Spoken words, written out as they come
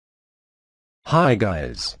Hi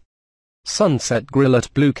guys. Sunset Grill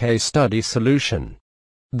at Blue Case Study Solution.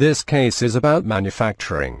 This case is about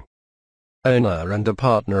manufacturing. Owner and a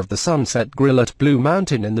partner of the Sunset Grill at Blue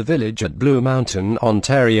Mountain in the village at Blue Mountain,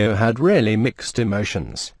 Ontario had really mixed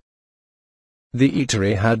emotions. The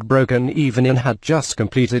eatery had broken even and had just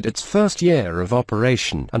completed its first year of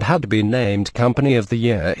operation and had been named Company of the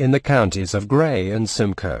Year in the counties of Grey and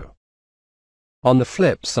Simcoe. On the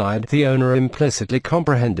flip side, the owner implicitly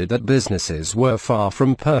comprehended that businesses were far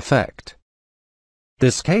from perfect.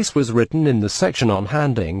 This case was written in the section on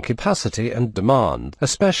handling capacity and demand,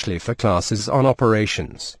 especially for classes on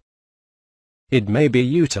operations. It may be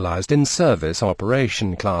utilized in service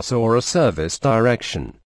operation class or a service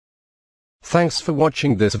direction. Thanks for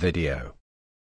watching this video.